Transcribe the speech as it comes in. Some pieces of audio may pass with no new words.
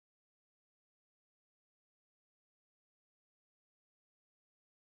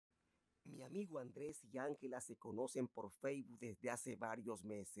amigo Andrés y Ángela se conocen por Facebook desde hace varios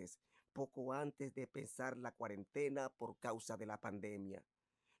meses, poco antes de empezar la cuarentena por causa de la pandemia.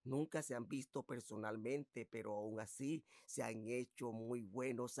 Nunca se han visto personalmente, pero aún así se han hecho muy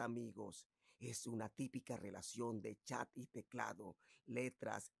buenos amigos. Es una típica relación de chat y teclado,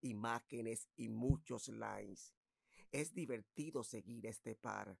 letras, imágenes y muchos likes. Es divertido seguir este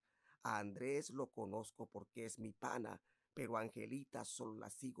par. A Andrés lo conozco porque es mi pana, pero a Angelita solo la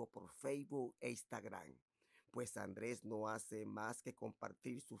sigo por Facebook e Instagram. Pues Andrés no hace más que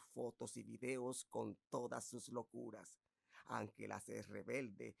compartir sus fotos y videos con todas sus locuras. Ángela es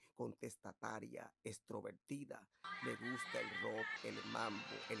rebelde, contestataria, extrovertida. Le gusta el rock, el mambo,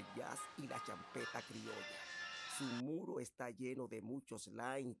 el jazz y la champeta criolla. Su muro está lleno de muchos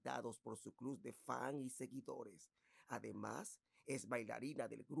likes dados por su club de fans y seguidores. Además, es bailarina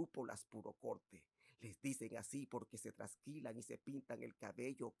del grupo Las Puro Corte. Les dicen así porque se trasquilan y se pintan el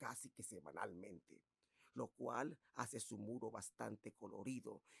cabello casi que semanalmente, lo cual hace su muro bastante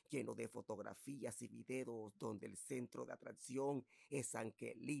colorido, lleno de fotografías y videos donde el centro de atracción es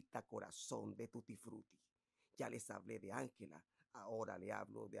Angelita Corazón de Tutti Frutti. Ya les hablé de Ángela, ahora le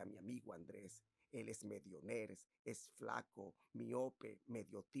hablo de a mi amigo Andrés. Él es medio nerd, es flaco, miope,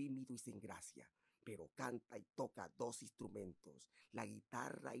 medio tímido y sin gracia, pero canta y toca dos instrumentos, la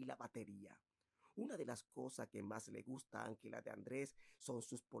guitarra y la batería. Una de las cosas que más le gusta a Ángela de Andrés son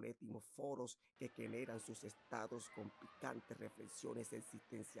sus polémicos foros que generan sus estados con picantes reflexiones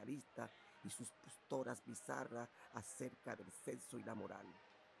existencialistas y sus posturas bizarras acerca del sexo y la moral.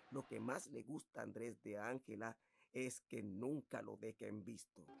 Lo que más le gusta a Andrés de Ángela es que nunca lo deja en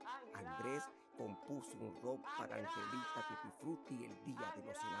visto. Andrés compuso un rock para Angelita Tutti Frutti el Día de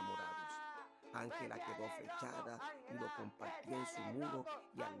los Enamorados. Ángela quedó flechada y lo compartió en su muro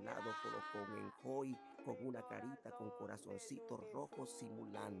y al lado colocó un enjoy con una carita con corazoncitos rojos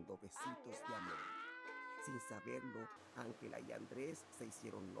simulando besitos de amor. Sin saberlo, Ángela y Andrés se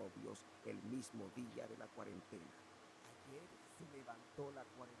hicieron novios el mismo día de la cuarentena. Ayer se levantó la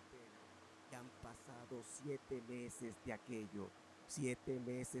cuarentena y han pasado 7 meses de aquello. 7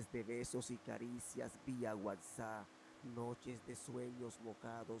 meses de besos y caricias vía WhatsApp. Noches de sueños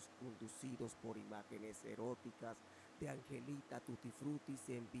mojados conducidos por imágenes eróticas de Angelita Tutti Frutti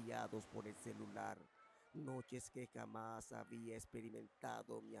enviados por el celular. Noches que jamás había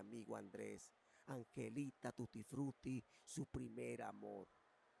experimentado mi amigo Andrés. Angelita Tutti Frutti, su primer amor.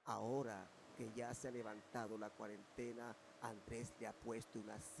 Ahora que ya se ha levantado la cuarentena, Andrés le ha puesto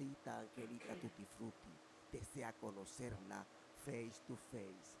una cita a Angelita Tutti Frutti. Desea conocerla face to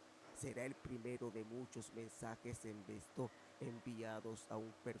face. Será el primero de muchos mensajes en visto enviados a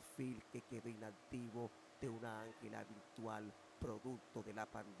un perfil que quedó inactivo de una Ángela virtual producto de la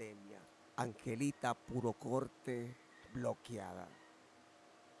pandemia. Angelita Puro Corte bloqueada.